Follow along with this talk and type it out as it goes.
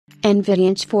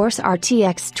NVIDIA GeForce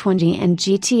RTX 20 and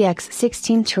GTX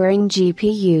 16 Turing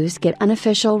GPUs get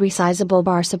unofficial resizable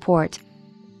bar support.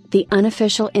 The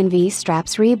unofficial NV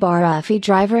Straps Rebar UFI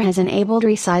driver has enabled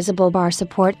resizable bar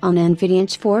support on NVIDIA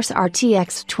GeForce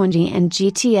RTX 20 and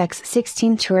GTX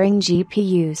 16 Turing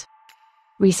GPUs.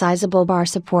 Resizable bar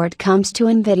support comes to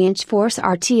NVIDIA GeForce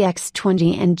RTX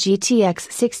 20 and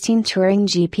GTX 16 Turing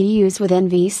GPUs with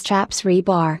NV Straps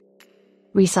Rebar.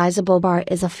 Resizable bar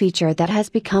is a feature that has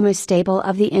become a staple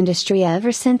of the industry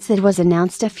ever since it was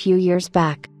announced a few years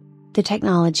back. The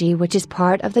technology, which is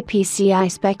part of the PCI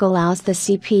spec, allows the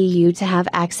CPU to have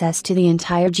access to the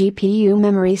entire GPU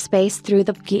memory space through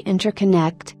the PCI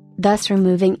interconnect, thus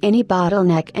removing any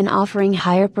bottleneck and offering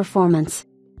higher performance.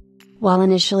 While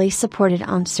initially supported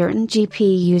on certain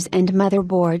GPUs and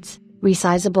motherboards,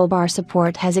 resizable bar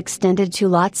support has extended to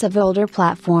lots of older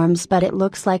platforms, but it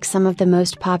looks like some of the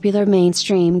most popular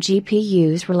mainstream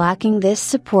GPUs were lacking this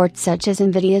support, such as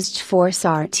NVIDIA's GeForce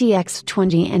RTX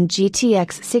 20 and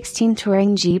GTX 16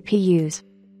 Turing GPUs.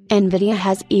 NVIDIA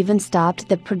has even stopped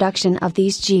the production of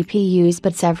these GPUs,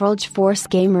 but several GeForce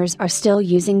gamers are still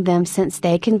using them since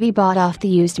they can be bought off the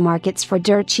used markets for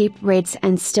dirt cheap rates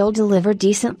and still deliver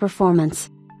decent performance.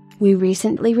 We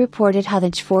recently reported how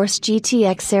the GeForce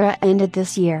GTX era ended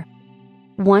this year.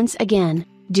 Once again,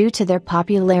 due to their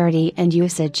popularity and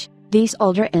usage, these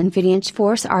older NVIDIA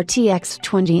GeForce RTX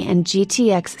 20 and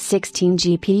GTX 16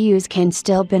 GPUs can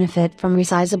still benefit from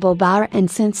resizable bar, and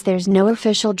since there's no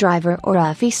official driver or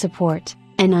UFI support,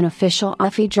 an unofficial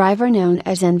UFI driver known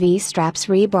as NV Straps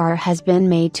Rebar has been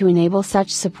made to enable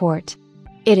such support.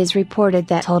 It is reported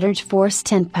that older GeForce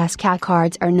 10 Pascal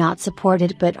cards are not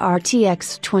supported, but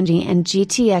RTX 20 and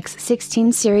GTX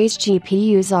 16 series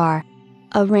GPUs are.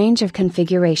 A range of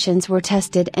configurations were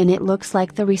tested and it looks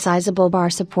like the resizable bar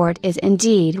support is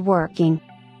indeed working.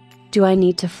 Do I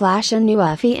need to flash a new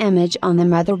UFI image on the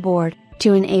motherboard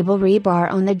to enable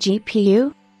rebar on the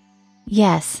GPU?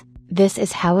 Yes, this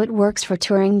is how it works for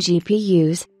Turing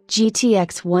GPUs,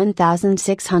 GTX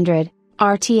 1600,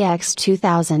 RTX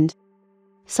 2000.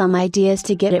 Some ideas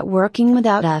to get it working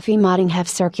without UFI modding have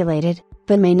circulated,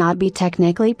 but may not be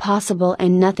technically possible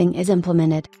and nothing is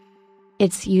implemented.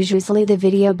 It's usually the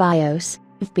video BIOS,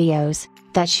 VBIOS,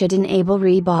 that should enable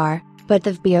rebar, but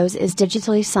the VBIOS is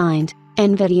digitally signed,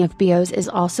 NVIDIA VBIOS is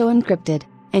also encrypted,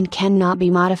 and cannot be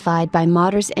modified by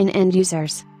modders and end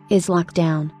users, is locked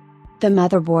down. The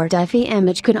motherboard UFI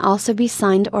image could also be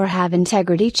signed or have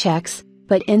integrity checks,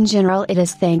 but in general it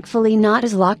is thankfully not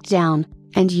as locked down,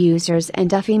 and users and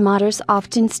UFI modders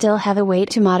often still have a way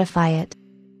to modify it.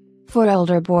 For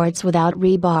older boards without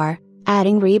rebar,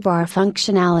 adding rebar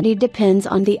functionality depends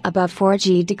on the above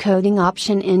 4G decoding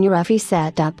option in your UFI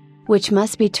setup, which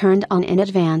must be turned on in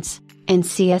advance, and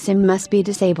CSM must be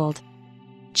disabled.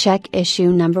 Check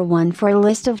issue number 1 for a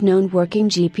list of known working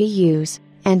GPUs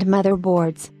and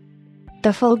motherboards.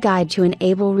 The full guide to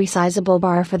enable resizable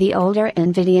bar for the older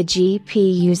NVIDIA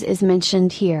GPUs is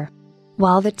mentioned here.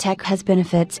 While the tech has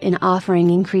benefits in offering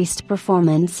increased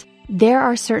performance, there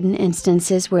are certain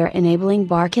instances where enabling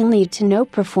bar can lead to no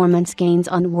performance gains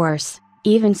and worse,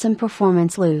 even some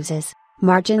performance losses,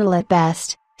 marginal at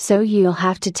best, so you'll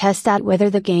have to test out whether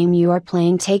the game you are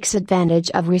playing takes advantage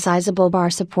of resizable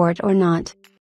bar support or not.